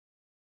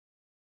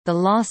The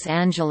Los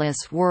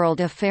Angeles World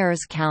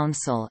Affairs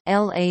Council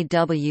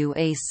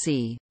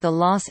 (LAWAC), the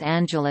Los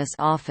Angeles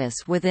office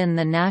within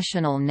the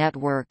National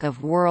Network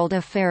of World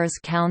Affairs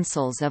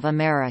Councils of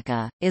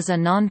America, is a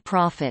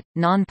non-profit,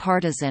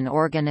 nonpartisan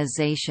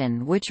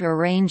organization which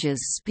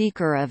arranges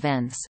speaker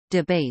events,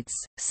 debates,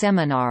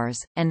 seminars,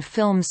 and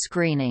film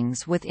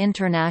screenings with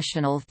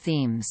international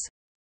themes.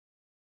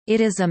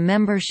 It is a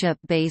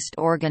membership-based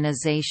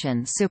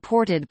organization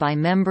supported by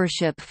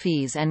membership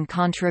fees and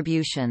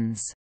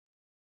contributions.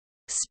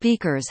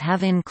 Speakers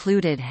have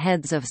included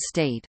heads of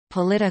state,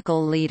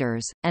 political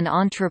leaders, and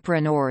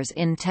entrepreneurs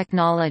in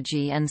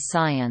technology and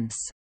science.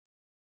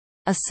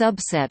 A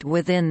subset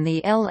within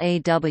the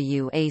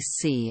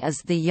LAWAC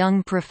is the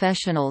Young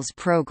Professionals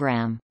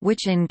Program,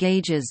 which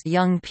engages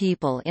young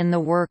people in the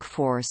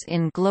workforce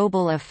in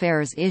global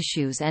affairs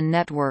issues and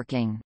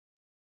networking.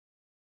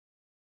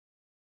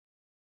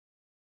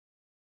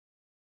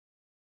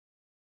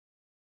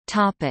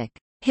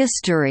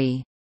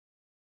 History.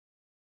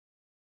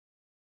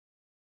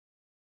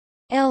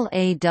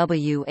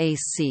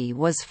 LAWAC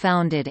was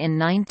founded in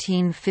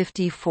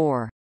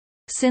 1954.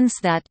 Since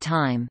that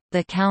time,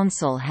 the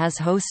Council has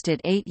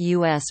hosted 8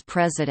 U.S.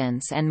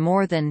 presidents and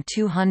more than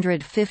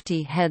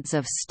 250 heads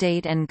of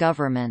state and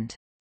government.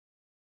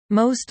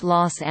 Most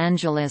Los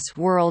Angeles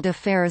World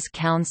Affairs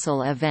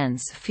Council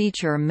events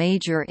feature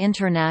major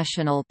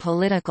international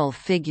political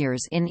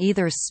figures in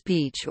either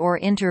speech or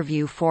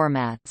interview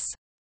formats.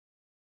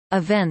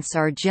 Events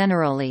are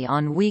generally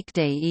on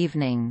weekday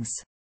evenings.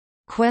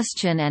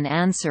 Question and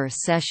answer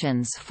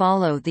sessions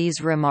follow these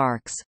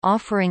remarks,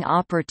 offering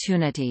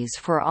opportunities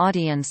for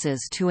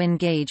audiences to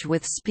engage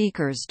with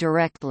speakers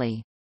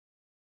directly.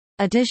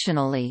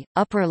 Additionally,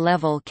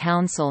 upper-level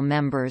council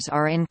members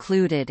are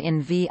included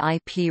in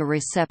VIP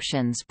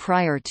receptions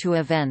prior to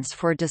events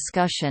for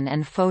discussion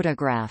and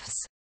photographs.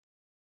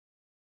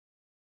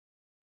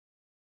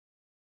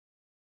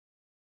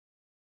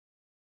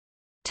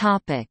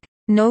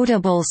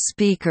 Notable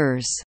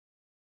speakers.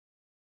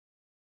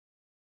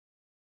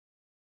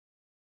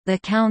 The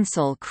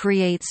Council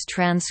creates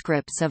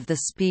transcripts of the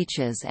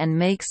speeches and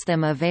makes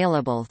them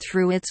available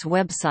through its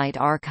website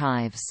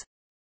archives.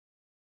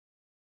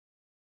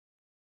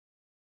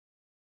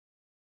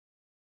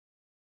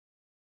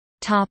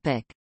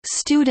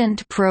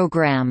 Student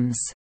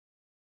programs.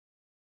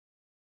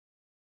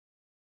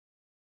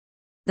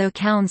 The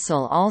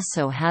Council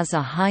also has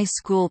a high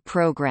school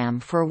program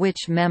for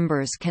which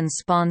members can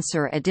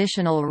sponsor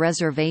additional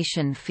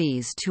reservation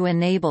fees to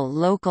enable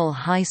local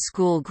high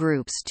school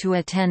groups to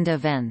attend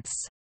events.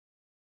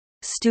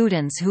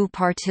 Students who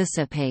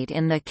participate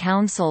in the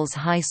Council's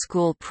high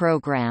school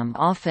program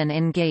often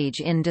engage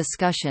in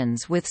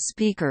discussions with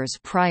speakers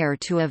prior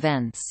to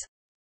events.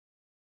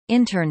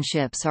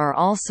 Internships are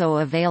also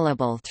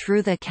available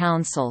through the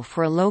Council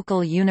for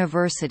local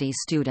university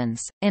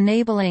students,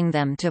 enabling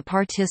them to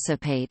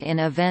participate in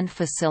event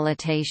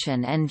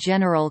facilitation and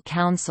general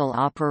council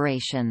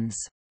operations.